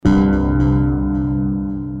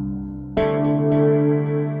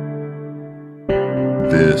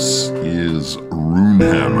This is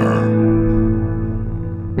Runehammer.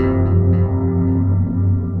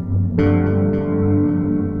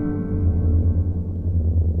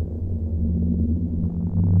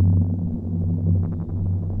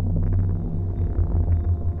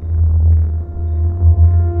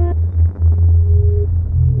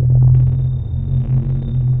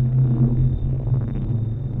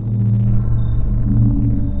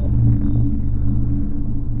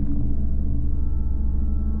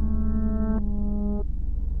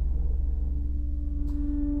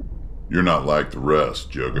 You're not like the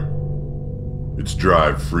rest, Jugger. It's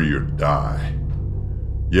drive free or die.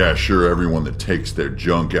 Yeah, sure, everyone that takes their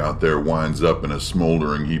junk out there winds up in a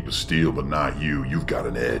smoldering heap of steel, but not you. You've got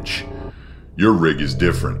an edge. Your rig is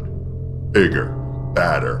different. Bigger,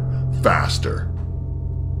 badder, faster.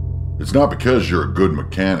 It's not because you're a good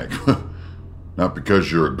mechanic. Not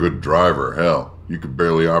because you're a good driver. Hell, you could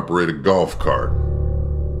barely operate a golf cart.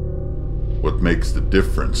 What makes the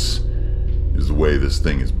difference is the way this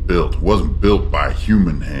thing is built. It wasn't built by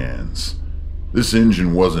human hands. This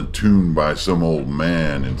engine wasn't tuned by some old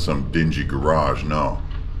man in some dingy garage, no.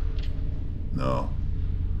 No.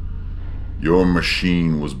 Your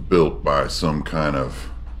machine was built by some kind of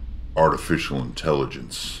artificial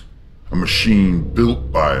intelligence. A machine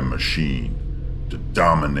built by a machine to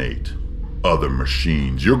dominate other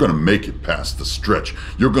machines. You're gonna make it past the stretch.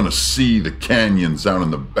 You're gonna see the canyons out in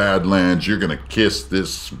the Badlands. You're gonna kiss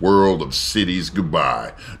this world of cities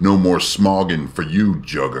goodbye. No more smogging for you,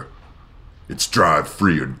 Jugger. It's drive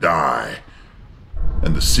free or die.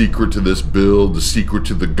 And the secret to this build, the secret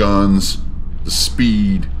to the guns, the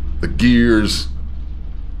speed, the gears,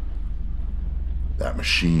 that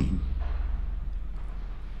machine.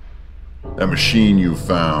 That machine you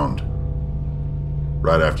found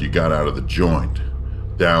right after you got out of the joint,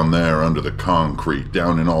 down there under the concrete,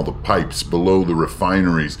 down in all the pipes below the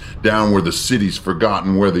refineries, down where the city's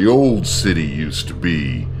forgotten where the old city used to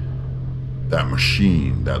be. That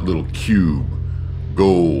machine, that little cube,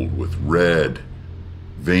 gold with red,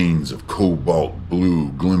 veins of cobalt blue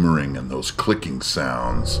glimmering and those clicking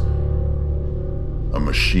sounds. A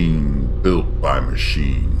machine built by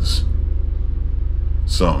machines.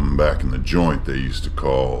 Something back in the joint they used to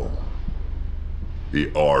call the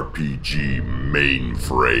RPG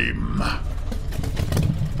mainframe.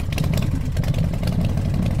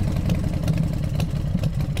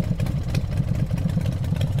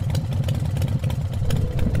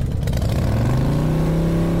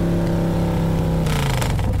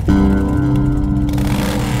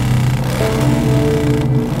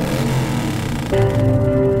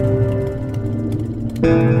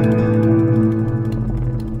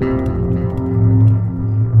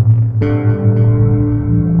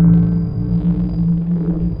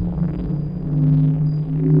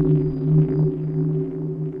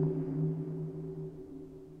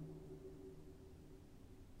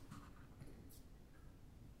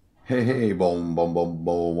 Hey, boom, boom, boom,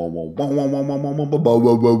 boom, boom, boom, boom,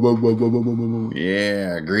 boom, boom.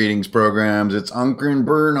 Yeah, greetings, programs. It's Unkrin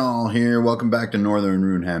Bernal here. Welcome back to Northern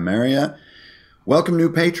Runehammer. Welcome, new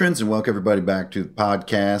patrons, and welcome everybody back to the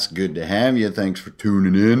podcast. Good to have you. Thanks for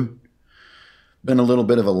tuning in. Been a little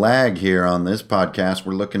bit of a lag here on this podcast.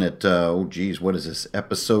 We're looking at, what is this?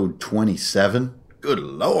 Episode 27? Good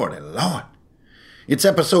Lord. It's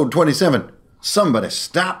episode 27. Somebody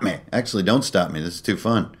stop me. Actually, don't stop me. This is too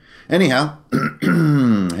fun. Anyhow,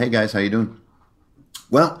 hey guys, how you doing?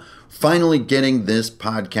 Well, finally getting this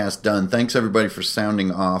podcast done. Thanks everybody for sounding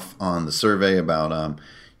off on the survey about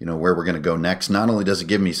where we're going to go next. Not only does it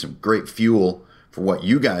give me some great fuel for what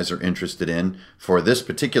you guys are interested in for this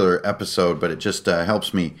particular episode, but it just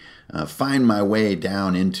helps me find my way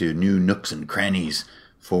down into new nooks and crannies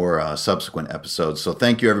for subsequent episodes. So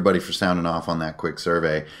thank you everybody for sounding off on that quick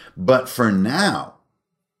survey. But for now,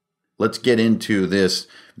 let's get into this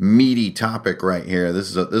meaty topic right here.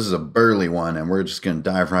 This is a burly one, and we're just going to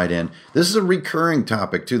dive right in. This is a recurring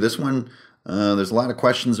topic too. This one, there's a lot of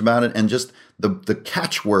questions about it, and just the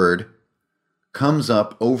catchword comes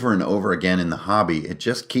up over and over again in the hobby. It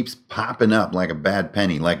just keeps popping up like a bad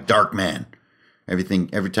penny, like Darkman.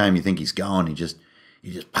 Every time you think he's gone, he just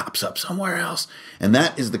pops up somewhere else. And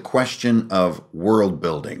that is the question of world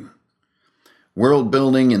building. World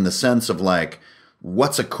building in the sense of like,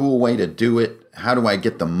 what's a cool way to do it? How do I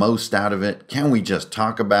get the most out of it? Can we just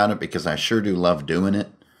talk about it? Because I sure do love doing it.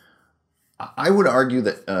 I would argue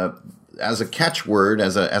that as a catchword,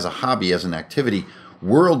 as a hobby, as an activity,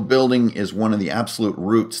 world building is one of the absolute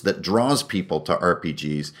roots that draws people to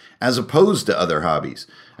RPGs as opposed to other hobbies,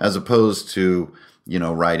 as opposed to,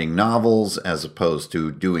 writing novels as opposed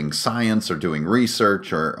to doing science or doing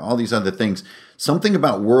research or all these other things. Something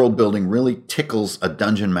about world building really tickles a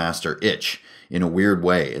dungeon master itch in a weird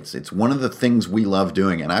way. It's one of the things we love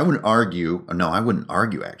doing. And I wouldn't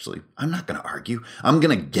argue actually. I'm not going to argue. I'm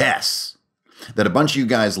going to guess that a bunch of you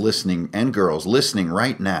guys listening and girls listening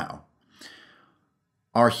right now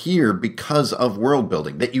are here because of world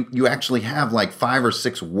building, that you actually have like 5 or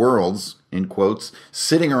 6 worlds, in quotes,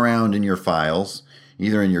 sitting around in your files,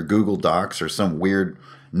 either in your Google Docs or some weird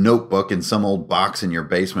notebook in some old box in your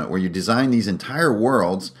basement, where you design these entire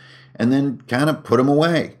worlds and then kind of put them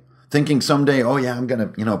away, thinking someday, oh yeah, I'm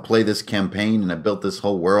going to, play this campaign and I built this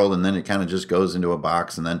whole world, and then it kind of just goes into a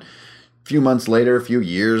box, and then a few months later, a few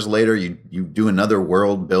years later, you do another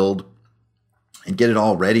world build and get it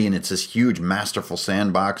all ready, and it's this huge masterful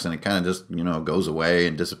sandbox, and it kind of just, goes away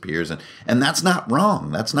and disappears. And that's not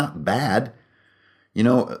wrong. That's not bad.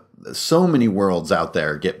 So many worlds out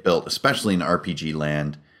there get built, especially in RPG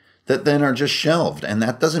land, that then are just shelved. And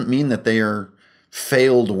that doesn't mean that they are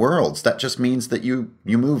failed worlds. That just means that you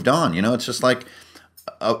moved on. It's just like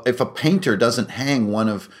if a painter doesn't hang one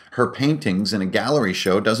of her paintings in a gallery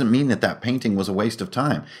show, doesn't mean that painting was a waste of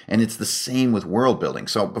time. And it's the same with world building.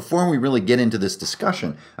 So before we really get into this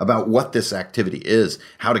discussion about what this activity is,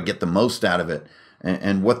 how to get the most out of it,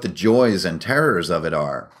 and what the joys and terrors of it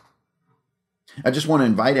are, I just want to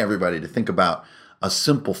invite everybody to think about a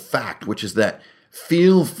simple fact, which is that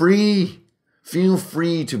feel free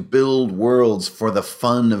to build worlds for the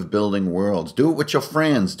fun of building worlds. Do it with your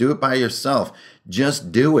friends. Do it by yourself.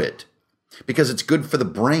 Just do it, because it's good for the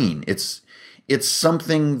brain. It's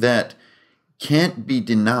something that can't be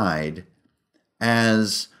denied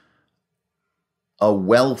as a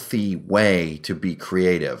wealthy way to be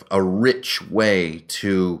creative, a rich way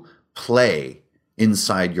to play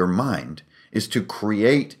inside your mind, is to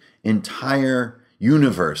create entire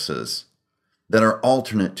universes that are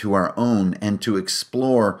alternate to our own, and to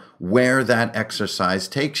explore where that exercise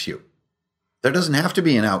takes you. There doesn't have to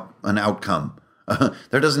be an outcome.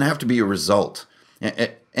 There doesn't have to be a result.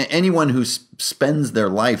 Anyone who spends their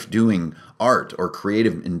life doing art or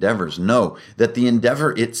creative endeavors know that the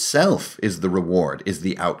endeavor itself is the reward, is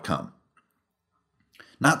the outcome.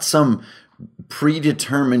 Not some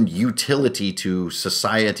predetermined utility to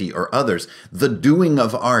society or others. The doing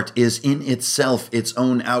of art is in itself its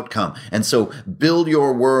own outcome. And so build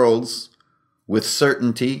your worlds with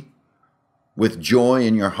certainty, with joy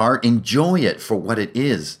in your heart. Enjoy it for what it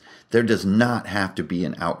is. There does not have to be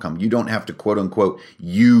an outcome. You don't have to, quote unquote,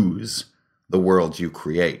 use the worlds you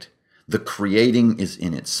create. The creating is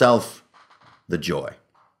in itself the joy.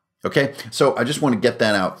 Okay, so I just want to get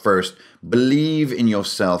that out first. Believe in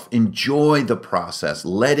yourself. Enjoy the process.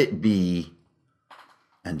 Let it be,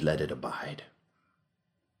 and let it abide.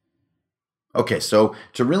 Okay, so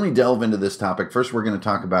to really delve into this topic, first we're going to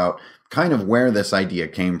talk about kind of where this idea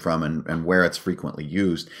came from and where it's frequently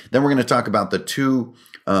used. Then we're going to talk about the two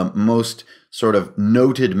most sort of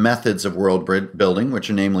noted methods of world building,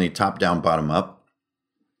 which are namely top-down, bottom-up.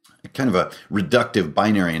 Kind of a reductive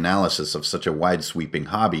binary analysis of such a wide-sweeping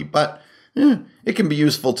hobby, but it can be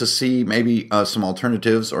useful to see maybe some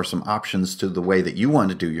alternatives or some options to the way that you want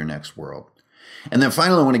to do your next world. And then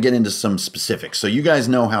finally, I want to get into some specifics. So you guys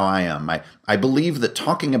know how I am. I believe that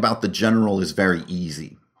talking about the general is very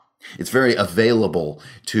easy. It's very available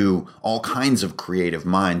to all kinds of creative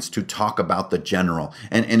minds to talk about the general.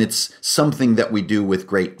 And it's something that we do with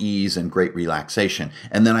great ease and great relaxation.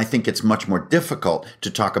 And then I think it's much more difficult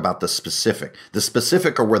to talk about the specific. The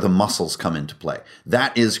specific are where the muscles come into play.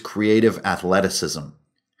 That is creative athleticism,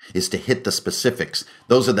 is to hit the specifics.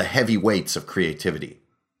 Those are the heavy weights of creativity.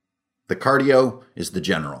 The cardio is the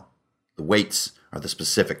general. The weights are the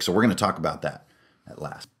specific. So we're going to talk about that at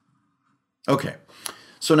last. Okay.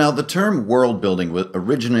 So now the term world building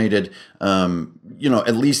originated,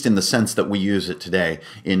 at least in the sense that we use it today,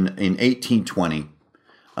 in 1820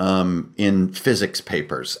 in physics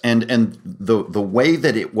papers. And the way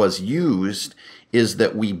that it was used is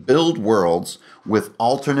that we build worlds with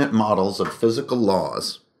alternate models of physical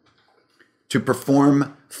laws to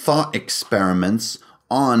perform thought experiments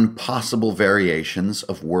on possible variations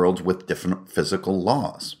of worlds with different physical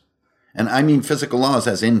laws. And I mean physical laws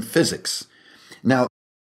as in physics. Now,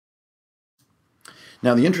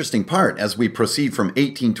 the interesting part as we proceed from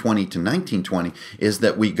 1820 to 1920 is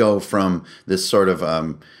that we go from this sort of,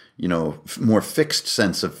 more fixed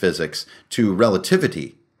sense of physics to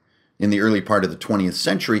relativity in the early part of the 20th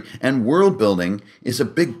century. And world building is a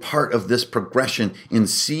big part of this progression in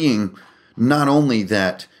seeing not only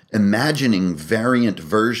that imagining variant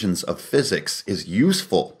versions of physics is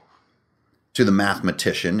useful to the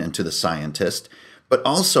mathematician and to the scientist, but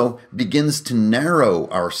also begins to narrow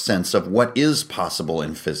our sense of what is possible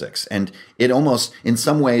in physics. And it almost, in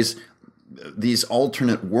some ways, these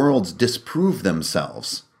alternate worlds disprove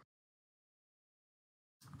themselves.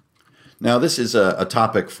 Now, this is a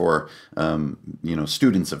topic for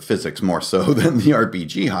students of physics more so than the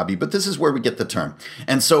RPG hobby, but this is where we get the term.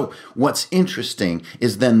 And so what's interesting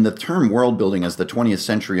is then the term world building as the 20th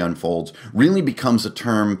century unfolds really becomes a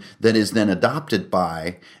term that is then adopted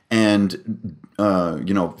by and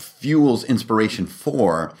fuels inspiration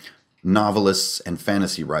for novelists and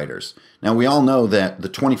fantasy writers. Now, we all know that the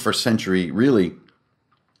 21st century really,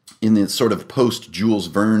 in the sort of post-Jules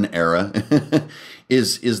Verne era,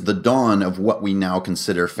 is the dawn of what we now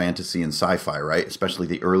consider fantasy and sci-fi, right? Especially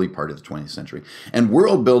the early part of the 20th century. And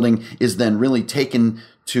world building is then really taken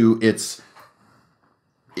to its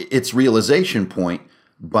realization point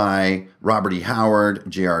by Robert E. Howard,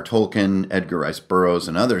 J.R. Tolkien, Edgar Rice Burroughs,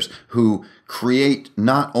 and others who create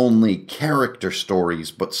not only character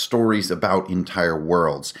stories, but stories about entire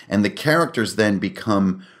worlds. And the characters then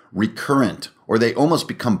become recurrent, or they almost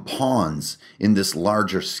become pawns in this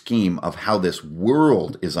larger scheme of how this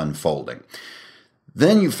world is unfolding.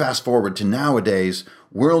 Then you fast forward to nowadays,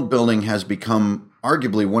 world building has become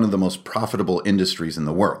arguably one of the most profitable industries in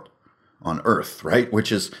the world on Earth, right?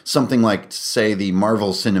 Which is something like, say, the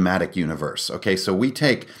Marvel Cinematic Universe. Okay, so we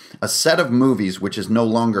take a set of movies which is no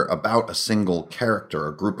longer about a single character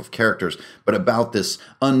or group of characters, but about this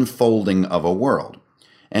unfolding of a world.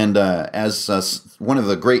 And as one of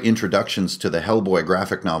the great introductions to the Hellboy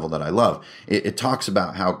graphic novel that I love, it talks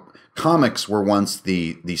about how comics were once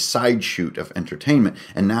the side shoot of entertainment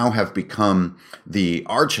and now have become the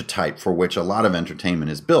archetype for which a lot of entertainment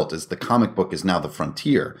is built. As the comic book is now the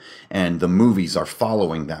frontier and the movies are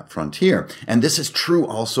following that frontier. And this is true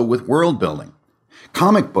also with world building.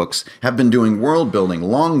 Comic books have been doing world building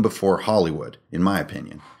long before Hollywood, in my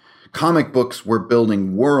opinion. Comic books were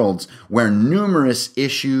building worlds where numerous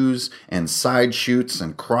issues and side shoots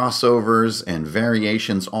and crossovers and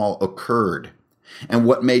variations all occurred. And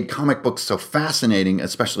what made comic books so fascinating,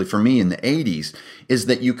 especially for me in the 80s, is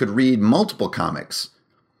that you could read multiple comics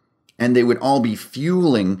and they would all be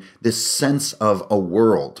fueling this sense of a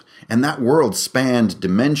world. And that world spanned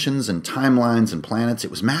dimensions and timelines and planets.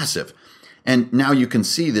 It was massive. And now you can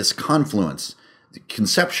see this confluence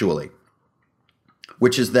conceptually,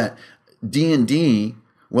 which is that D&D,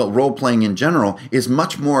 well, role-playing in general, is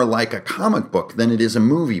much more like a comic book than it is a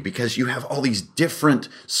movie because you have all these different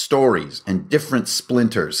stories and different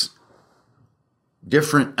splinters,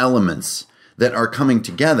 different elements that are coming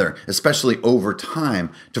together, especially over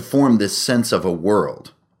time, to form this sense of a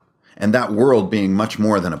world. And that world being much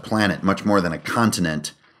more than a planet, much more than a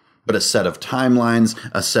continent, but a set of timelines,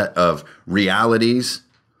 a set of realities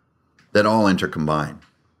that all intercombine.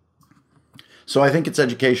 So I think it's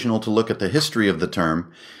educational to look at the history of the term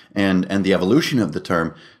and the evolution of the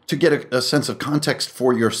term to get a sense of context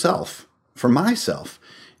for yourself, for myself,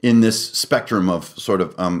 in this spectrum of sort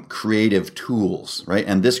of creative tools, right?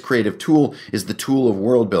 And this creative tool is the tool of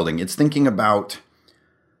world building. It's thinking about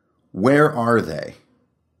where are they?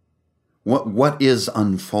 What is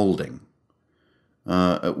unfolding?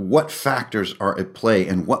 What factors are at play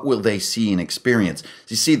and what will they see and experience?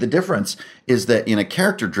 You see, the difference is that in a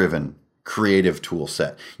character-driven creative tool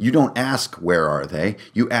set, you don't ask where are they,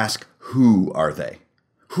 you ask who are they?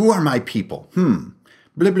 Who are my people?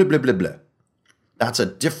 Blah, blah, blah, blah, blah. That's a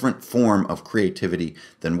different form of creativity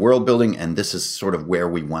than world building, and this is sort of where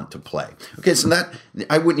we want to play. Okay, so that,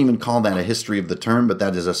 I wouldn't even call that a history of the term, but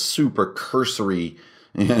that is a super cursory,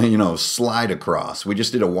 slide across. We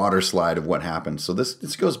just did a water slide of what happened. So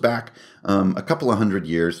this goes back a couple of hundred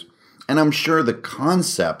years, and I'm sure the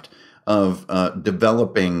concept of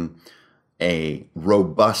developing a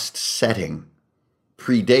robust setting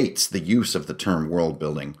predates the use of the term world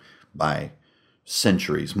building by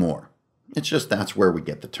centuries more. It's just that's where we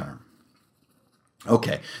get the term.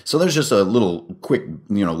 Okay, so there's just a little quick,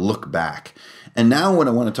 look back. And now what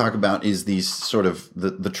I want to talk about is these sort of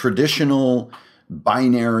the traditional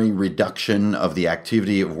binary reduction of the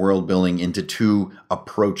activity of world building into two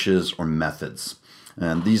approaches or methods.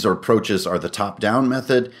 And these approaches are the top-down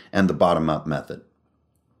method and the bottom-up method.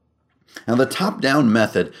 Now, the top-down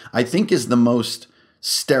method, I think, is the most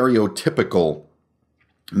stereotypical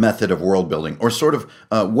method of world building, or sort of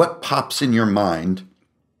what pops in your mind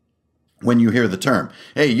when you hear the term.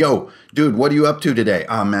 Hey, yo, dude, what are you up to today?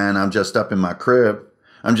 Oh, man, I'm just up in my crib.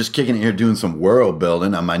 I'm just kicking it here doing some world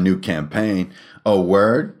building on my new campaign. Oh,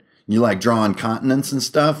 word? You like drawing continents and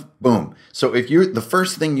stuff? Boom. So if you're the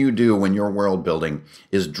first thing you do when you're world building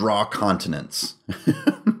is draw continents,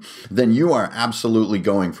 then you are absolutely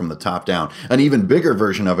going from the top down. An even bigger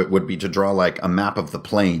version of it would be to draw like a map of the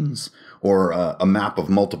planes or a map of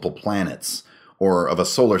multiple planets or of a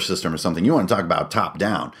solar system or something. You want to talk about top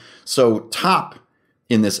down. So top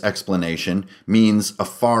in this explanation means a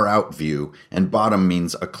far out view and bottom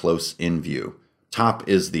means a close in view. Top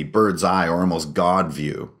is the bird's eye or almost God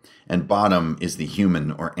view, and bottom is the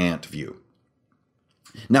human or ant view.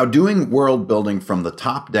 Now, doing world building from the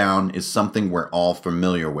top down is something we're all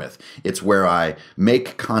familiar with. It's where I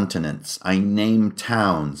make continents, I name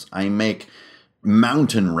towns, I make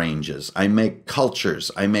mountain ranges, I make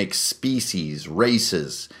cultures, I make species,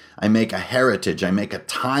 races, I make a heritage, I make a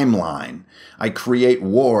timeline, I create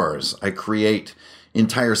wars, I create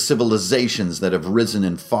entire civilizations that have risen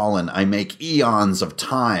and fallen. I make eons of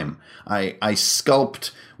time. I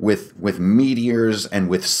sculpt with meteors and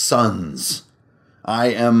with suns. I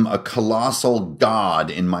am a colossal god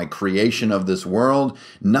in my creation of this world.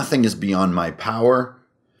 Nothing is beyond my power,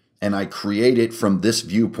 and I create it from this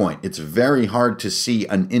viewpoint. It's very hard to see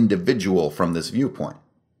an individual from this viewpoint.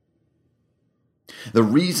 The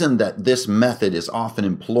reason that this method is often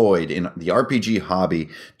employed in the RPG hobby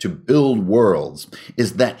to build worlds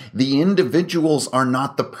is that the individuals are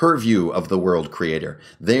not the purview of the world creator.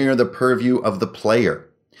 They are the purview of the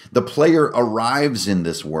player. The player arrives in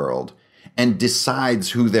this world and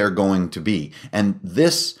decides who they're going to be. And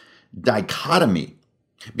this dichotomy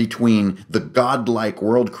between the godlike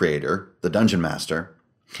world creator, the dungeon master,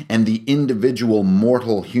 and the individual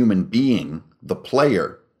mortal human being, the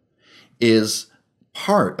player, is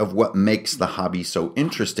part of what makes the hobby so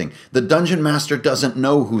interesting. The dungeon master doesn't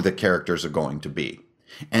know who the characters are going to be,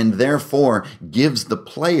 and therefore gives the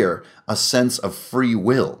player a sense of free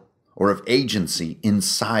will or of agency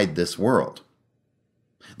inside this world.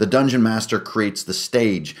 The dungeon master creates the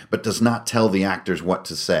stage, but does not tell the actors what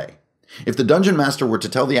to say. If the dungeon master were to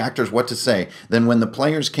tell the actors what to say, then when the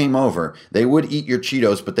players came over, they would eat your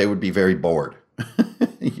Cheetos, but they would be very bored.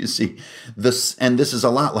 You see, this is a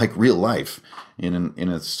lot like real life in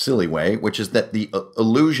a silly way, which is that the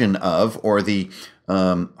illusion of, or the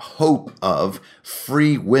hope of,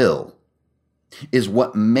 free will is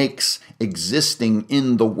what makes existing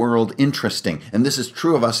in the world interesting. And this is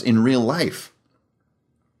true of us in real life.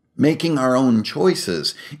 Making our own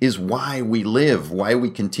choices is why we live, why we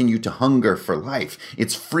continue to hunger for life.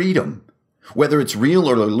 It's freedom. Whether it's real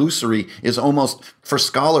or illusory is almost for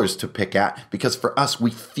scholars to pick at, because for us,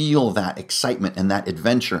 we feel that excitement and that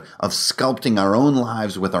adventure of sculpting our own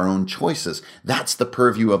lives with our own choices. That's the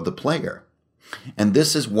purview of the player. And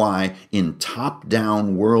this is why in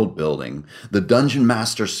top-down world building, the dungeon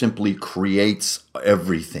master simply creates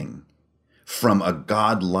everything from a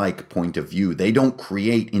godlike point of view. They don't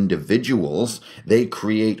create individuals, they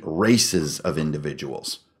create races of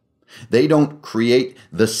individuals. They don't create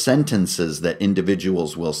the sentences that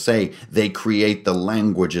individuals will say, they create the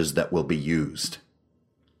languages that will be used.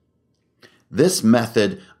 This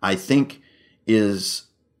method, I think, is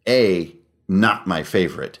A, not my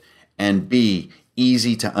favorite, and B,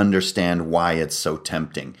 easy to understand why it's so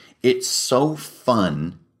tempting. It's so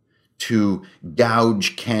fun to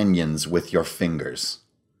gouge canyons with your fingers,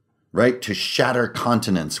 right? To shatter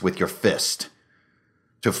continents with your fist,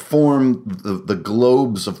 to form the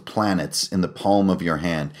globes of planets in the palm of your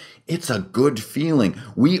hand. It's a good feeling.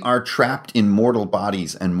 We are trapped in mortal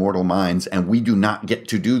bodies and mortal minds, and we do not get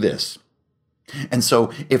to do this. And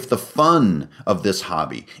so if the fun of this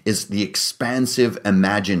hobby is the expansive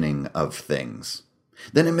imagining of things,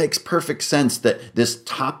 then it makes perfect sense that this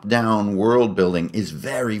top-down world building is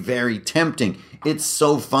very, very tempting. It's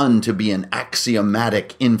so fun to be an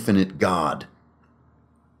axiomatic infinite god.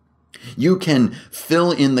 You can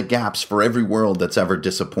fill in the gaps for every world that's ever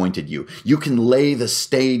disappointed you. You can lay the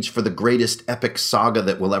stage for the greatest epic saga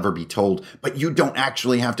that will ever be told, but you don't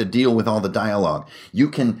actually have to deal with all the dialogue. You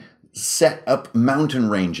can set up mountain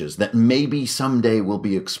ranges that maybe someday will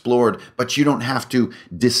be explored, but you don't have to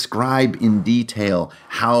describe in detail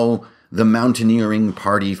how the mountaineering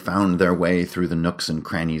party found their way through the nooks and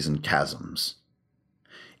crannies and chasms.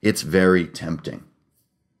 It's very tempting.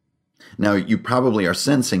 Now, you probably are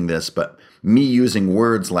sensing this, but me using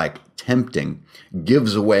words like tempting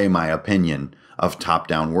gives away my opinion of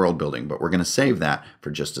top-down world building, but we're going to save that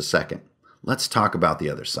for just a second. Let's talk about the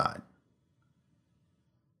other side.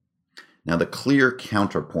 Now, the clear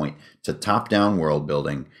counterpoint to top-down world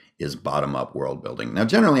building is bottom-up world building. Now,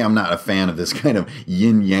 generally, I'm not a fan of this kind of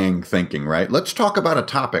yin-yang thinking, right? Let's talk about a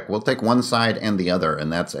topic. We'll take one side and the other,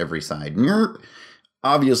 and that's every side.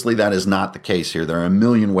 Obviously, that is not the case here. There are a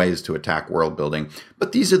million ways to attack world building,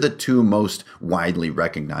 but these are the two most widely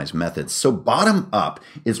recognized methods. So bottom up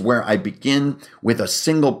is where I begin with a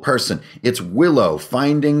single person. It's Willow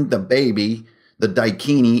finding the baby, the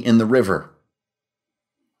Daikini, in the river.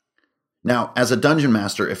 Now, as a dungeon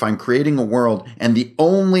master, if I'm creating a world and the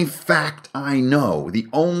only fact I know, the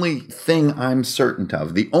only thing I'm certain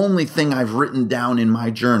of, the only thing I've written down in my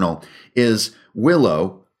journal is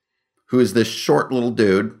Willow, who is this short little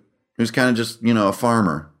dude who's kind of just, a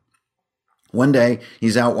farmer. One day,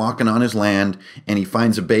 he's out walking on his land and he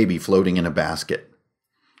finds a baby floating in a basket.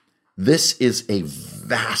 This is a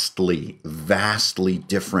vastly, vastly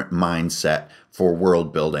different mindset for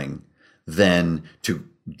world building than to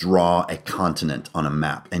draw a continent on a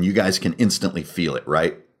map. And you guys can instantly feel it,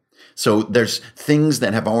 right? So there's things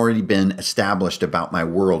that have already been established about my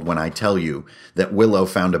world when I tell you that Willow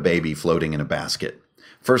found a baby floating in a basket.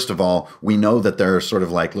 First of all, we know that they're sort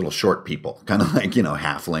of like little short people, kind of like,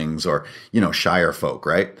 halflings or, Shire folk,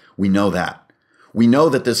 right? We know that. We know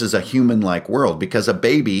that this is a human-like world because a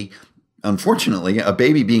baby, unfortunately, a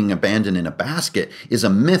baby being abandoned in a basket is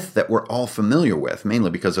a myth that we're all familiar with,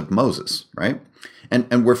 mainly because of Moses, right?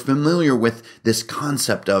 And we're familiar with this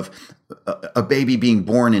concept of a baby being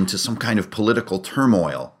born into some kind of political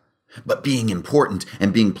turmoil, but being important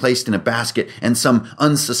and being placed in a basket, and some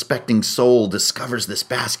unsuspecting soul discovers this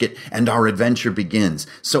basket and our adventure begins.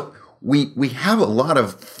 So we have a lot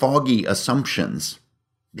of foggy assumptions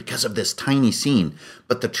because of this tiny scene.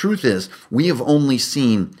 But the truth is, we have only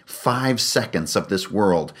seen 5 seconds of this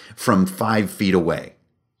world from 5 feet away.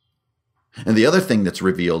 And the other thing that's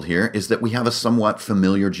revealed here is that we have a somewhat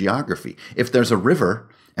familiar geography. If there's a river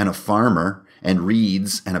and a farmer and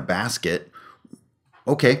reeds and a basket,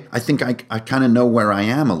 okay, I think I kind of know where I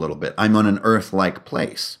am a little bit. I'm on an Earth-like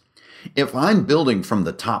place. If I'm building from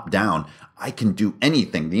the top down, I can do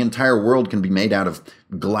anything. The entire world can be made out of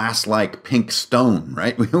glass-like pink stone,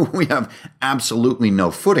 right? We have absolutely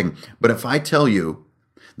no footing. But if I tell you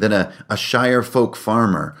that a Shire folk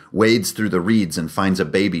farmer wades through the reeds and finds a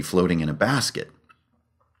baby floating in a basket,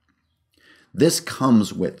 this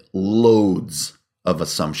comes with loads of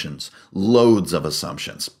assumptions, loads of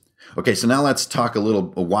assumptions. Okay, so now let's talk a little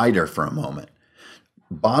wider for a moment.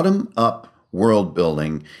 Bottom-up world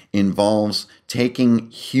building involves taking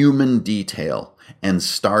human detail and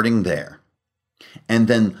starting there, and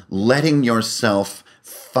then letting yourself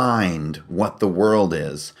find what the world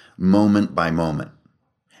is moment by moment,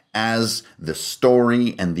 as the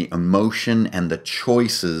story and the emotion and the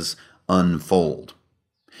choices unfold.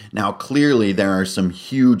 Now, clearly, there are some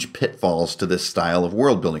huge pitfalls to this style of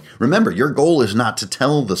world building. Remember, your goal is not to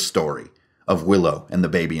tell the story of Willow and the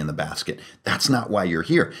baby in the basket. That's not why you're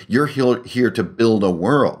here. You're here to build a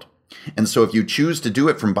world. And so if you choose to do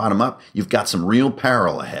it from bottom up, you've got some real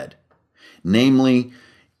peril ahead, namely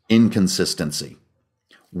inconsistency.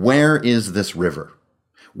 Where is this river?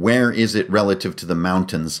 Where is it relative to the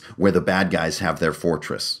mountains where the bad guys have their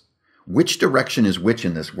fortress? Which direction is which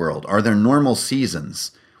in this world? Are there normal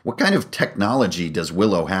seasons? What kind of technology does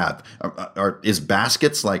Willow have? Are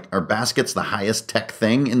baskets the highest tech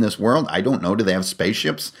thing in this world? I don't know. Do they have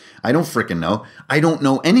spaceships? I don't frickin' know. I don't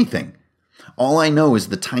know anything. All I know is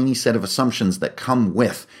the tiny set of assumptions that come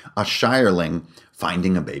with a Shireling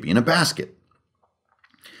finding a baby in a basket.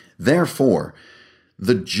 Therefore,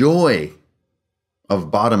 the joy of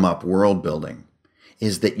bottom-up world building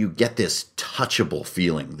is that you get this touchable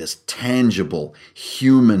feeling, this tangible,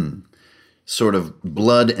 human, sort of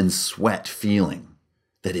blood and sweat feeling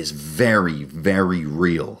that is very, very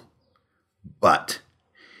real. But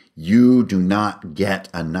you do not get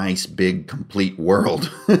a nice, big, complete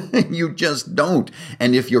world. You just don't.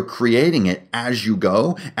 And if you're creating it as you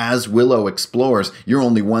go, as Willow explores, you're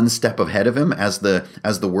only one step ahead of him as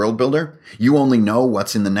the world builder. You only know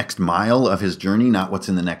what's in the next mile of his journey, not what's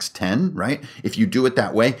in the next 10, right? If you do it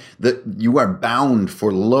that way, you are bound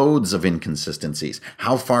for loads of inconsistencies.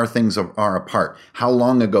 How far things are apart, how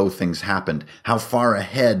long ago things happened, how far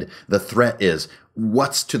ahead the threat is,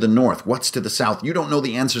 what's to the north, what's to the south. You don't know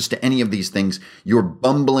the answers to any of these things. You're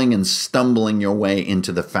bumbling and stumbling your way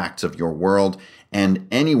into the facts of your world. And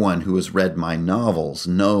anyone who has read my novels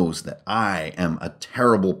knows that I am a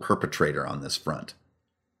terrible perpetrator on this front.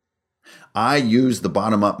 I use the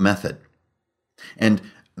bottom-up method. And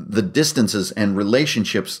the distances and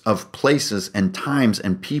relationships of places and times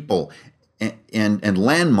and people and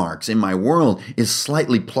landmarks in my world is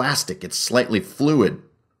slightly plastic. It's slightly fluid.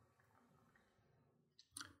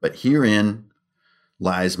 But herein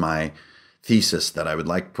lies my thesis that I would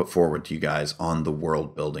like to put forward to you guys on the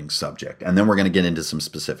world building subject. And then we're going to get into some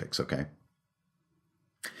specifics, okay?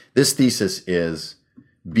 This thesis is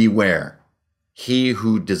beware, he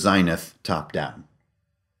who designeth top down.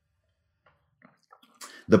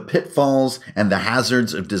 The pitfalls and the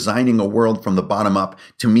hazards of designing a world from the bottom up,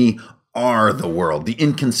 to me, are the world. The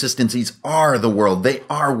inconsistencies are the world. They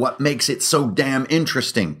are what makes it so damn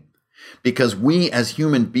interesting. Because we as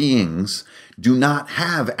human beings do not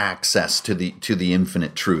have access to the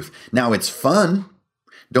infinite truth. Now, it's fun.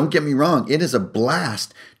 Don't get me wrong. It is a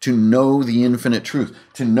blast to know the infinite truth,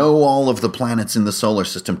 to know all of the planets in the solar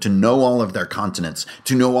system, to know all of their continents,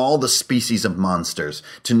 to know all the species of monsters,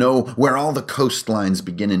 to know where all the coastlines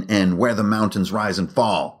begin and end, where the mountains rise and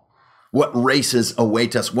fall, what races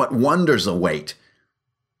await us, what wonders await.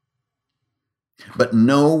 But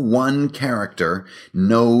no one character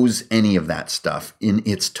knows any of that stuff in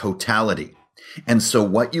its totality. And so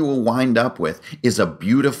what you will wind up with is a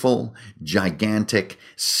beautiful, gigantic,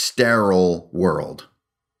 sterile world.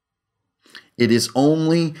 It is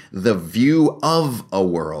only the view of a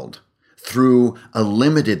world through a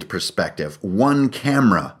limited perspective, one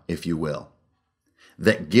camera, if you will,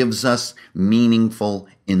 that gives us meaningful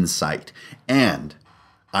insight. And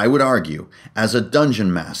I would argue, as a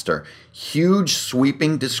dungeon master, huge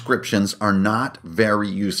sweeping descriptions are not very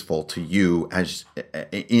useful to you as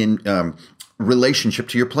in relationship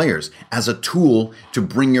to your players, as a tool to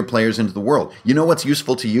bring your players into the world. You know what's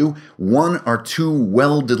useful to you? One or two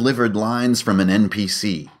well-delivered lines from an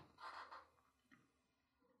NPC.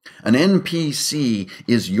 An NPC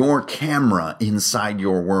is your camera inside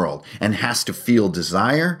your world and has to feel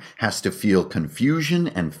desire, has to feel confusion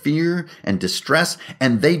and fear and distress,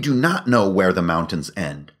 and they do not know where the mountains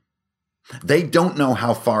end. They don't know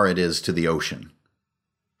how far it is to the ocean.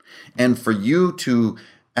 And for you to,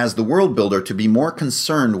 as the world builder, to be more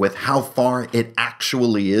concerned with how far it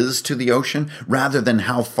actually is to the ocean rather than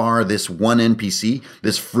how far this one NPC,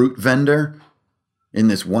 this fruit vendor, in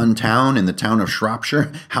this one town, in the town of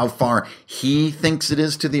Shropshire, how far he thinks it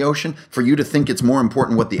is to the ocean, for you to think it's more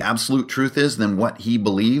important what the absolute truth is than what he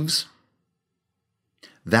believes.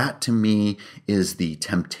 That to me is the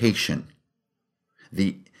temptation,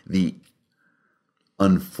 the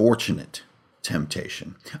unfortunate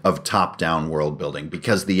temptation of top-down world building,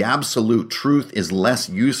 because the absolute truth is less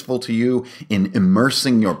useful to you in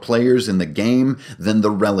immersing your players in the game than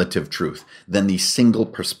the relative truth, than the single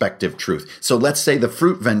perspective truth. So let's say the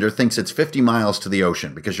fruit vendor thinks it's 50 miles to the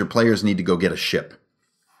ocean because your players need to go get a ship.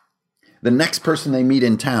 The next person they meet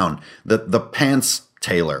in town, the pants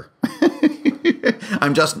tailor.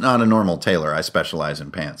 I'm just not a normal tailor. I specialize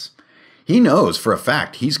in pants. He knows for a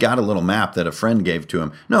fact, he's got a little map that a friend gave to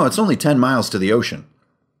him. No, it's only 10 miles to the ocean.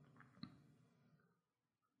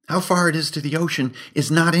 How far it is to the ocean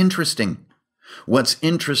is not interesting. What's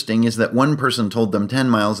interesting is that one person told them 10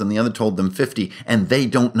 miles and the other told them 50, and they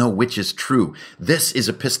don't know which is true. This is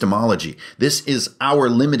epistemology. This is our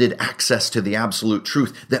limited access to the absolute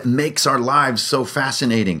truth that makes our lives so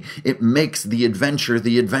fascinating. It makes the adventure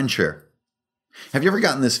the adventure. Have you ever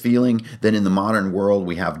gotten this feeling that in the modern world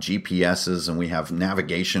we have GPSs and we have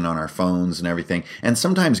navigation on our phones and everything, and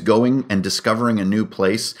sometimes going and discovering a new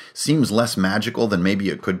place seems less magical than maybe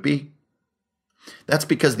it could be? That's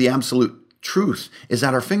because the absolute truth is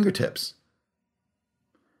at our fingertips.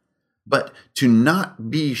 But to not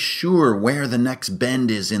be sure where the next bend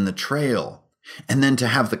is in the trail, and then to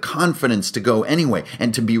have the confidence to go anyway,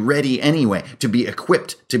 and to be ready anyway, to be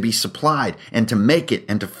equipped, to be supplied, and to make it,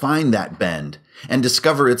 and to find that bend, and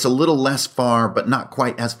discover it's a little less far, but not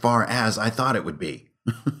quite as far as I thought it would be.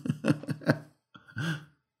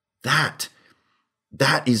 That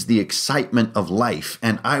is the excitement of life,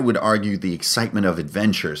 and I would argue the excitement of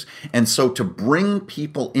adventures. And so to bring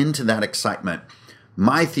people into that excitement,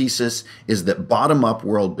 my thesis is that bottom-up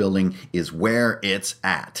world building is where it's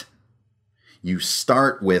at. You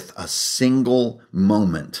start with a single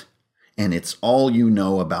moment, and it's all you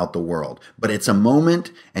know about the world. But it's a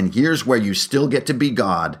moment, and here's where you still get to be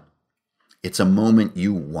God. It's a moment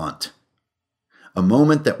you want. A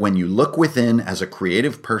moment that when you look within as a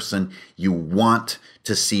creative person, you want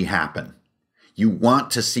to see happen. You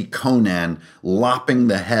want to see Conan lopping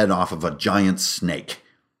the head off of a giant snake.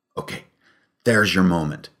 Okay, there's your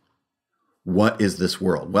moment. What is this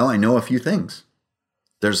world? Well, I know a few things.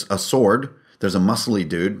 There's a sword. There's a muscly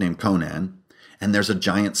dude named Conan, and there's a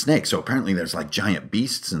giant snake. So apparently there's like giant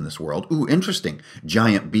beasts in this world. Ooh, interesting.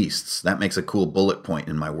 Giant beasts. That makes a cool bullet point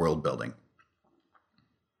in my world building.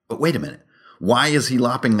 But wait a minute. Why is he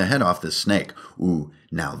lopping the head off this snake? Ooh,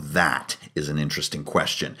 now that is an interesting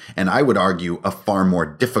question. And I would argue a far more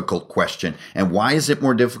difficult question. And why is it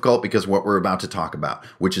more difficult? Because what we're about to talk about,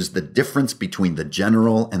 which is the difference between the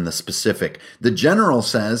general and the specific. The general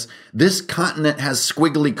says this continent has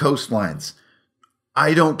squiggly coastlines.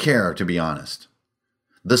 I don't care, to be honest.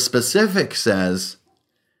 The specific says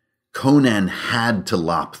Conan had to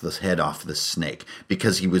lop the head off the snake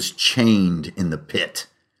because he was chained in the pit.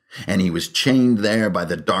 And he was chained there by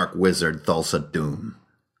the dark wizard Thulsa Doom.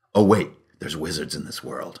 Oh wait, there's wizards in this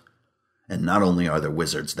world. And not only are there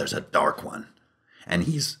wizards, there's a dark one. And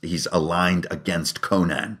he's aligned against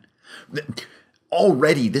Conan.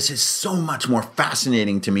 Already, this is so much more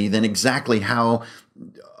fascinating to me than exactly how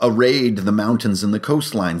arrayed the mountains and the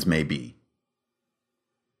coastlines may be.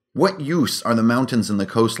 What use are the mountains and the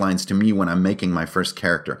coastlines to me when I'm making my first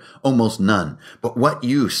character? Almost none. But what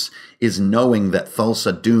use is knowing that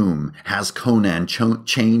Thulsa Doom has Conan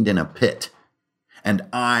chained in a pit? And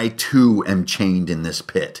I too am chained in this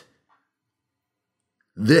pit.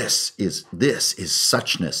 This is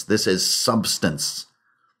suchness. This is substance.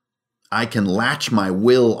 I can latch my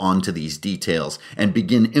will onto these details and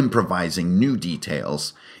begin improvising new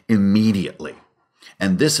details immediately.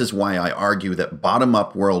 And this is why I argue that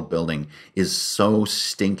bottom-up world building is so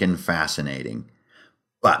stinking fascinating.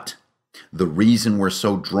 But the reason we're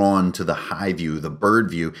so drawn to the high view, the bird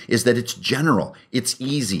view, is that it's general. It's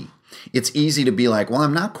easy. It's easy to be like, well,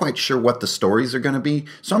 I'm not quite sure what the stories are going to be,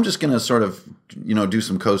 so I'm just going to sort of, do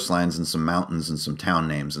some coastlines and some mountains and some town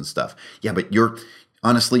names and stuff. Yeah, but you're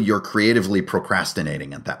creatively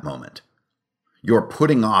procrastinating at that moment. You're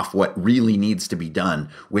putting off what really needs to be done,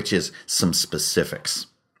 which is some specifics.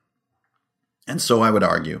 And so I would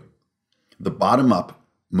argue the bottom-up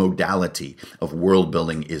modality of world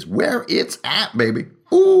building is where it's at, baby.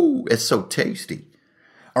 Ooh, it's so tasty.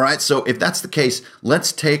 All right, so if that's the case,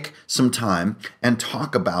 let's take some time and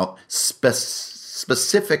talk about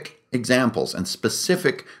specific examples and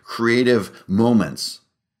specific creative moments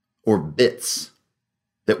or bits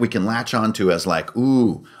that we can latch onto as like,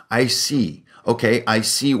 ooh, I see. Okay, I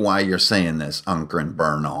see why you're saying this, Unkren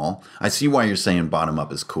Bernal. I see why you're saying bottom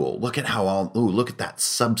up is cool. Look at look at that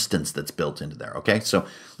substance that's built into there. Okay, so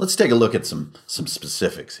let's take a look at some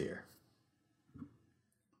specifics here.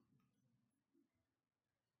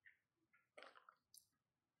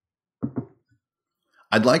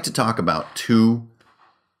 I'd like to talk about two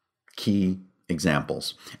key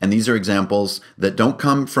examples. And these are examples that don't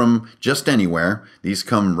come from just anywhere. These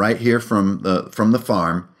come right here from the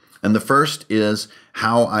farm. And the first is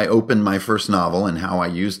how I opened my first novel and how I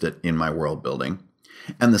used it in my world building.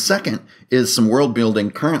 And the second is some world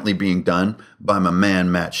building currently being done by my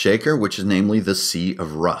man Matt Shaker, which is namely the Sea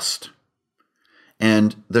of Rust.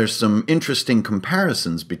 And there's some interesting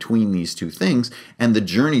comparisons between these two things and the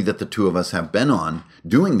journey that the two of us have been on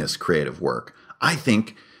doing this creative work, I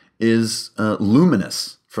think is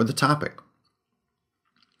luminous for the topic.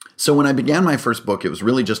 So when I began my first book, it was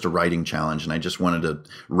really just a writing challenge, and I just wanted to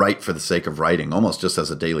write for the sake of writing, almost just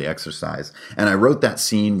as a daily exercise. And I wrote that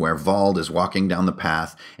scene where Vald is walking down the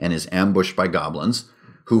path and is ambushed by goblins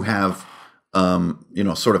who have,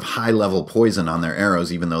 sort of high-level poison on their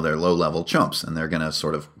arrows, even though they're low-level chumps, and they're going to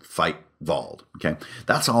sort of fight Vald. Okay,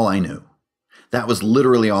 that's all I knew. That was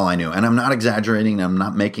literally all I knew. And I'm not exaggerating. I'm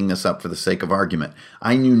not making this up for the sake of argument.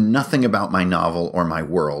 I knew nothing about my novel or my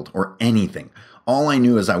world or anything. All I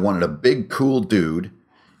knew is I wanted a big, cool dude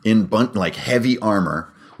in heavy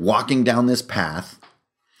armor walking down this path,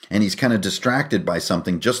 and he's kind of distracted by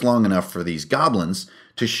something just long enough for these goblins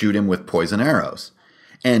to shoot him with poison arrows.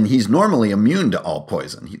 And he's normally immune to all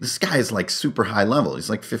poison. This guy is like super high level. He's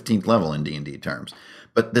like 15th level in D&D terms.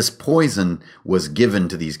 But this poison was given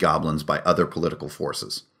to these goblins by other political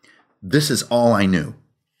forces. This is all I knew.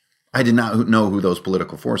 I did not know who those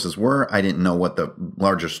political forces were. I didn't know what the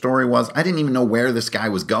larger story was. I didn't even know where this guy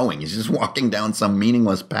was going. He's just walking down some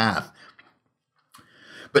meaningless path.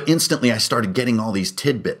 But instantly I started getting all these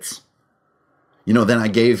tidbits. Then I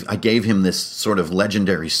gave him this sort of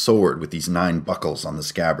legendary sword with these 9 buckles on the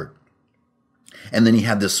scabbard. And then he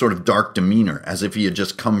had this sort of dark demeanor, as if he had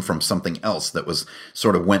just come from something else that was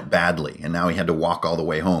sort of went badly, and now he had to walk all the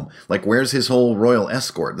way home. Like, where's his whole royal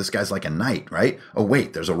escort? This guy's like a knight, right? Oh,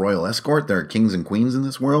 wait, there's a royal escort? There are kings and queens in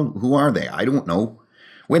this world? Who are they? I don't know.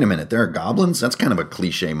 Wait a minute, there are goblins? That's kind of a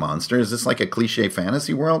cliche monster. Is this like a cliche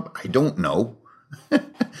fantasy world? I don't know.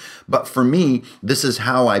 But for me, this is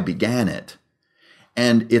how I began it.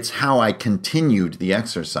 And it's how I continued the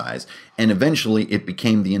exercise. And eventually it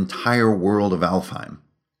became the entire world of Alfheim.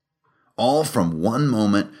 All from one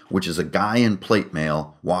moment, which is a guy in plate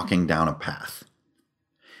mail walking down a path.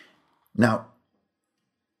 Now,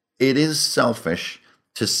 it is selfish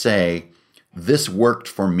to say this worked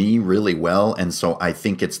for me really well, and so I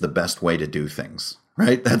think it's the best way to do things.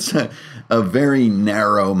 Right? That's a very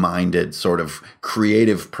narrow-minded sort of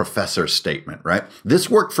creative professor statement, right? This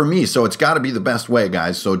worked for me, so it's got to be the best way,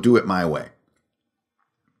 guys, so do it my way.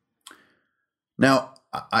 Now,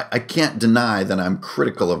 I can't deny that I'm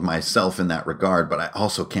critical of myself in that regard, but I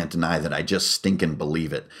also can't deny that I just stinking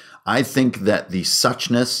believe it. I think that the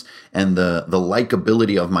suchness and the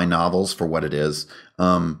likability of my novels for what it is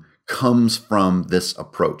comes from this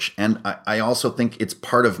approach. And I also think it's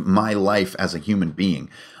part of my life as a human being.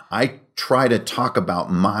 I try to talk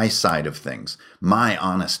about my side of things, my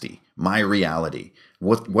honesty, my reality,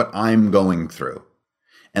 what I'm going through.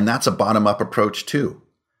 And that's a bottom-up approach too.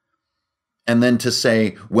 And then to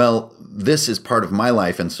say, well, this is part of my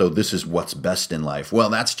life, and so this is what's best in life. Well,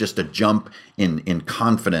 that's just a jump in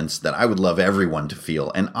confidence that I would love everyone to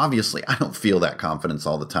feel. And obviously, I don't feel that confidence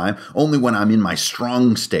all the time. Only when I'm in my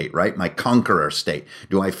strong state, right? My conqueror state,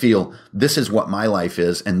 do I feel this is what my life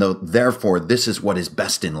is, and therefore this is what is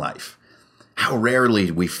best in life. How rarely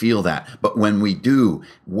we feel that. But when we do,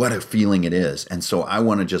 what a feeling it is. And so I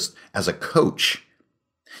want to just, as a coach,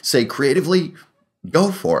 say creatively,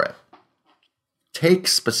 go for it. Take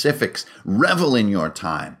specifics, revel in your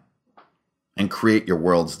time, and create your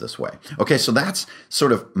worlds this way. Okay, so that's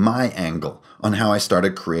sort of my angle on how I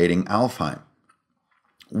started creating Alfheim.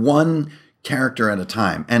 One character at a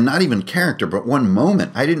time, and not even character, but one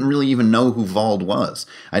moment. I didn't really even know who Vald was.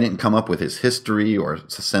 I didn't come up with his history or a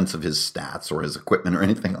sense of his stats or his equipment or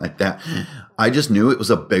anything like that. I just knew it was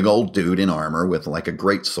a big old dude in armor with like a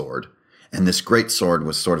great sword, and this great sword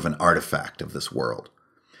was sort of an artifact of this world.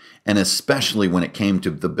 And especially when it came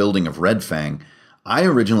to the building of Red Fang, I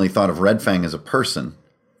originally thought of Red Fang as a person.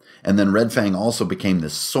 And then Red Fang also became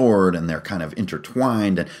this sword, and they're kind of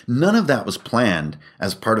intertwined. And none of that was planned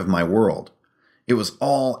as part of my world. It was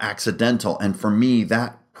all accidental. And for me,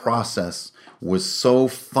 that process was so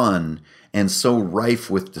fun and so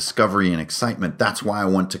rife with discovery and excitement. That's why I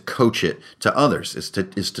want to coach it to others, is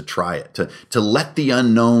to try it, to let the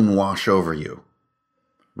unknown wash over you,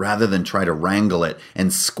 rather than try to wrangle it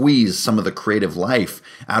and squeeze some of the creative life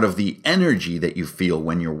out of the energy that you feel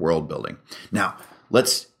when you're world building. Now,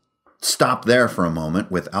 let's stop there for a moment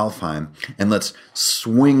with Alfheim, and let's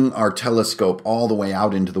swing our telescope all the way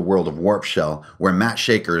out into the world of Warp Shell, where Matt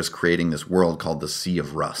Shaker is creating this world called the Sea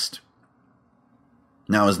of Rust.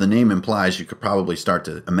 Now, as the name implies, you could probably start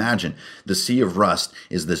to imagine the Sea of Rust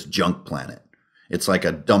is this junk planet. It's like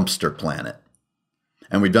a dumpster planet.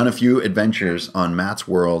 And we've done a few adventures on Matt's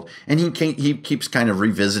world, and he keeps kind of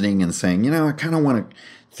revisiting and saying, I kind of want to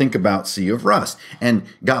think about Sea of Rust. And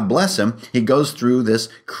God bless him, he goes through this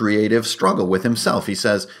creative struggle with himself. He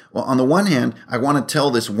says, well, on the one hand, I want to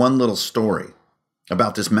tell this one little story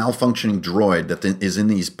about this malfunctioning droid that is in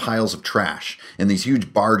these piles of trash, and these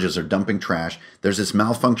huge barges are dumping trash. There's this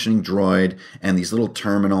malfunctioning droid and these little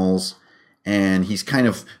terminals, and he's kind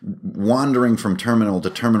of wandering from terminal to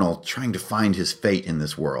terminal, trying to find his fate in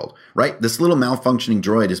this world, right? This little malfunctioning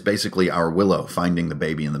droid is basically our Willow finding the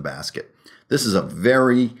baby in the basket. This is a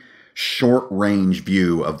very short-range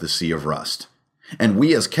view of the Sea of Rust. And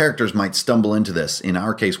we as characters might stumble into this. In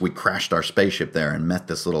our case, we crashed our spaceship there and met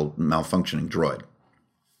this little malfunctioning droid.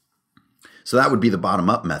 So that would be the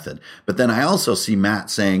bottom-up method. But then I also see Matt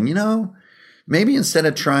saying, maybe instead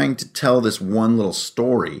of trying to tell this one little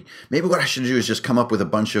story, maybe what I should do is just come up with a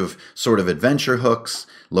bunch of sort of adventure hooks,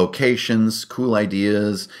 locations, cool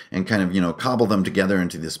ideas, and kind of, cobble them together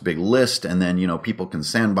into this big list. And then, people can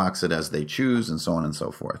sandbox it as they choose, and so on and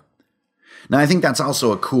so forth. Now, I think that's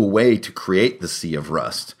also a cool way to create the Sea of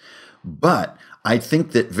Rust. But I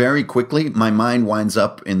think that very quickly, my mind winds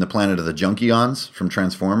up in the planet of the Junkions from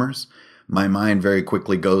Transformers. My mind very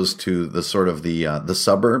quickly goes to the sort of the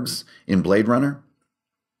suburbs in Blade Runner.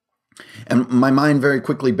 And my mind very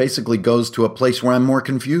quickly basically goes to a place where I'm more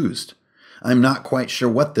confused. I'm not quite sure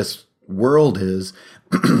what this world is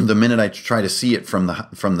the minute I try to see it from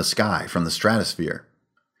the sky, from the stratosphere.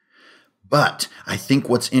 But I think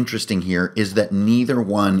what's interesting here is that neither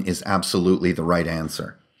one is absolutely the right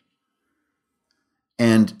answer.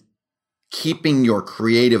 And keeping your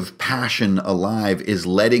creative passion alive is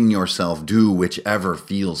letting yourself do whichever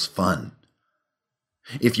feels fun.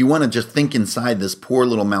 If you want to just think inside this poor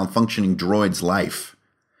little malfunctioning droid's life,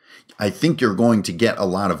 I think you're going to get a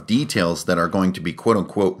lot of details that are going to be quote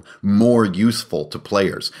unquote more useful to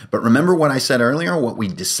players. But remember what I said earlier, what we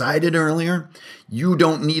decided earlier? You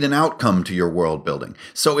don't need an outcome to your world building.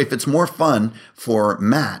 So if it's more fun for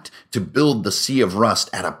Matt to build the Sea of Rust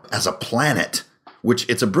as a planet, which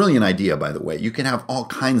it's a brilliant idea, by the way. You can have all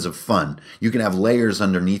kinds of fun. You can have layers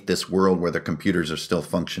underneath this world where the computers are still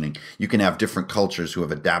functioning. You can have different cultures who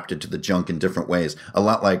have adapted to the junk in different ways. A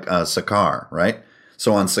lot like Sakaar, right?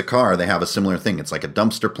 So on Sakaar, they have a similar thing. It's like a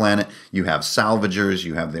dumpster planet. You have salvagers.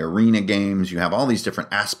 You have the arena games. You have all these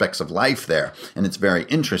different aspects of life there. And it's very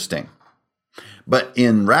interesting. But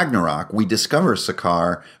in Ragnarok, we discover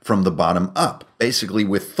Sakaar from the bottom up, basically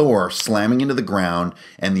with Thor slamming into the ground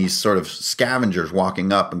and these sort of scavengers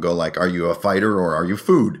walking up and go like, are you a fighter or are you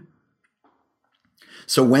food?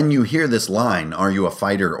 So when you hear this line, are you a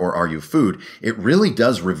fighter or are you food, it really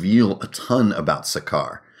does reveal a ton about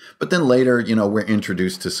Sakaar. But then later, we're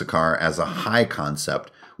introduced to Sakaar as a high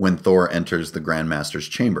concept when Thor enters the Grandmaster's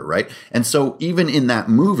chamber, right? And so even in that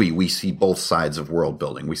movie, we see both sides of world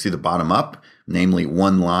building. We see the bottom up, namely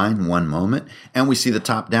one line, one moment, and we see the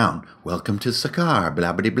top down. Welcome to Sakaar,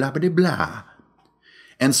 blah, blah, blah, blah, blah.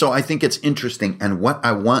 And so I think it's interesting. And what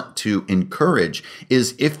I want to encourage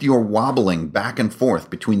is if you're wobbling back and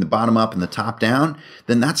forth between the bottom up and the top down,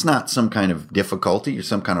 then that's not some kind of difficulty or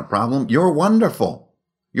some kind of problem. You're wonderful.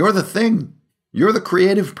 You're the thing. You're the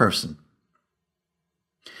creative person.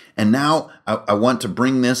 And now I want to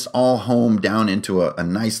bring this all home down into a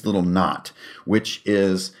nice little knot, which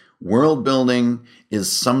is world building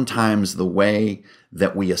is sometimes the way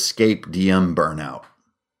that we escape DM burnout.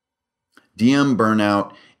 DM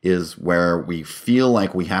burnout is where we feel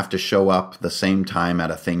like we have to show up the same time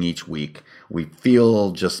at a thing each week. We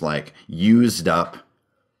feel just like used up.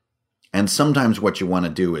 And sometimes what you want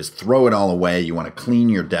to do is throw it all away. You want to clean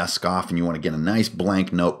your desk off and you want to get a nice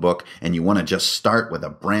blank notebook and you want to just start with a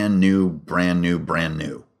brand new.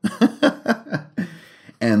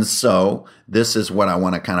 And so this is what I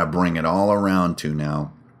want to kind of bring it all around to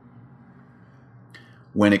now.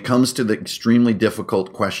 When it comes to the extremely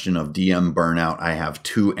difficult question of DM burnout, I have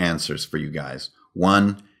two answers for you guys.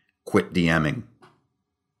 One, quit DMing.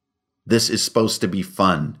 This is supposed to be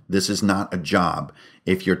fun. This is not a job.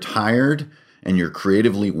 If you're tired and you're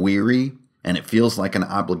creatively weary and it feels like an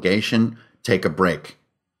obligation, take a break.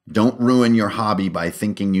 Don't ruin your hobby by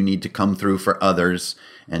thinking you need to come through for others,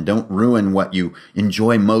 and don't ruin what you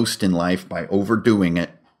enjoy most in life by overdoing it.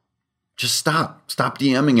 Just stop. Stop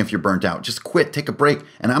DMing if you're burnt out. Just quit. Take a break.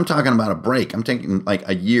 And I'm talking about a break. I'm taking like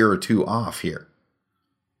a year or two off here.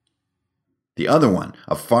 The other one,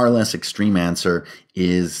 a far less extreme answer,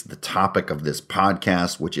 is the topic of this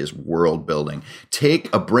podcast, which is world building.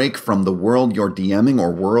 Take a break from the world you're DMing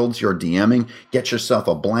or worlds you're DMing. Get yourself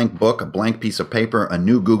a blank book, a blank piece of paper, a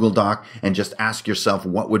new Google Doc, and just ask yourself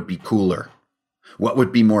what would be cooler. What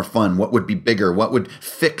would be more fun? What would be bigger? What would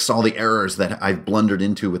fix all the errors that I've blundered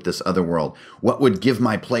into with this other world? What would give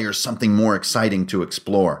my players something more exciting to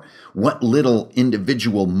explore? What little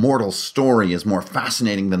individual mortal story is more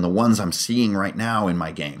fascinating than the ones I'm seeing right now in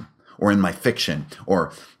my game or in my fiction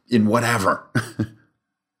or in whatever?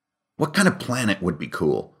 What kind of planet would be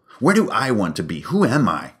cool? Where do I want to be? Who am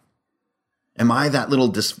I? Am I that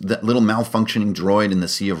little malfunctioning droid in the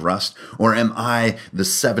Sea of Rust? Or am I the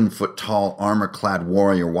 7-foot-tall armor-clad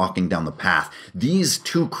warrior walking down the path? These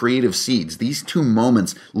two creative seeds, these two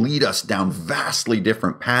moments lead us down vastly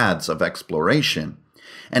different paths of exploration.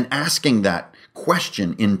 And asking that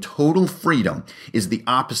question in total freedom is the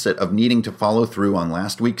opposite of needing to follow through on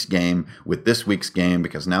last week's game with this week's game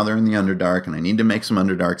because now they're in the Underdark and I need to make some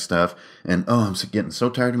Underdark stuff. And I'm getting so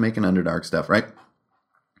tired of making Underdark stuff, right?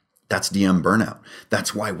 That's DM burnout.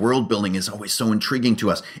 That's why world building is always so intriguing to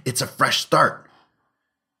us. It's a fresh start.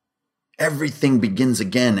 Everything begins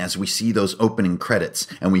again as we see those opening credits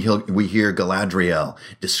and we hear Galadriel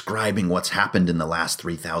describing what's happened in the last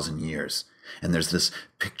 3,000 years. And there's this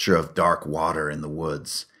picture of dark water in the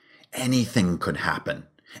woods. Anything could happen.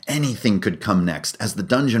 Anything could come next. As the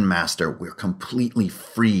dungeon master, we're completely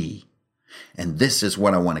free. And this is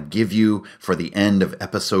what I want to give you for the end of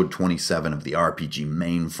episode 27 of the RPG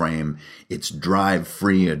Mainframe. It's drive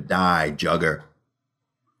free or die, Jugger.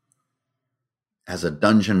 As a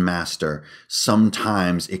dungeon master,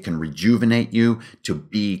 sometimes it can rejuvenate you to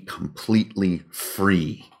be completely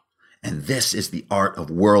free. And this is the art of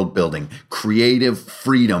world building, creative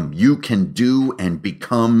freedom. You can do and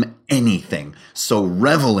become anything, so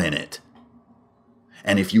revel in it.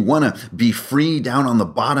 And if you want to be free down on the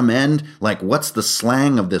bottom end, like what's the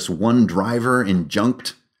slang of this one driver in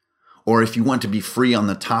Junked? Or if you want to be free on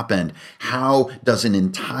the top end, how does an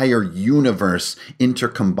entire universe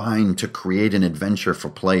intercombine to create an adventure for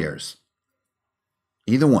players?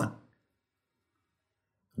 Either one.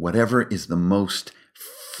 Whatever is the most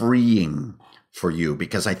freeing for you,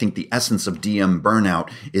 because I think the essence of DM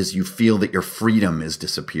burnout is you feel that your freedom is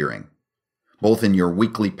disappearing. Both in your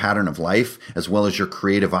weekly pattern of life as well as your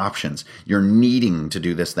creative options. You're needing to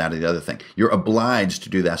do this, that, or the other thing. You're obliged to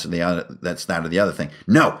do this or the other, that's that or the other thing.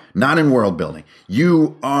 No, not in world building.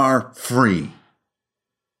 You are free.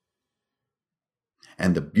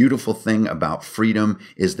 And the beautiful thing about freedom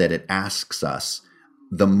is that it asks us,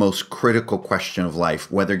 the most critical question of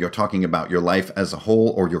life, whether you're talking about your life as a whole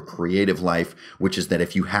or your creative life, which is that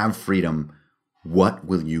if you have freedom, what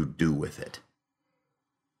will you do with it?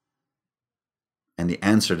 And the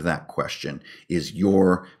answer to that question is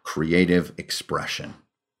your creative expression.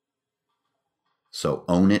 So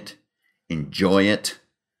own it, enjoy it,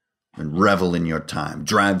 and revel in your time.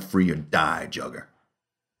 Drive free or die, Jugger.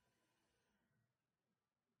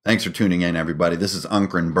 Thanks for tuning in, everybody. This is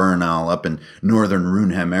Unkrin Bernal up in northern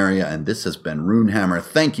Runehammer area, and this has been Runehammer.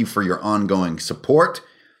 Thank you for your ongoing support.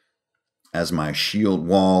 As my shield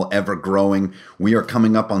wall ever growing, we are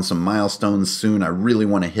coming up on some milestones soon. I really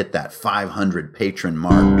want to hit that 500 patron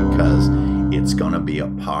mark because it's going to be a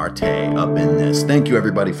party up in this. Thank you,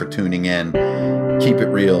 everybody, for tuning in. Keep it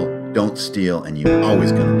real, don't steal, and you're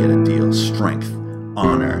always going to get a deal. Strength,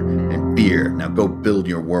 honor, and beer. Now go build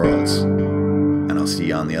your worlds. And I'll see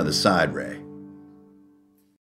you on the other side, Ray.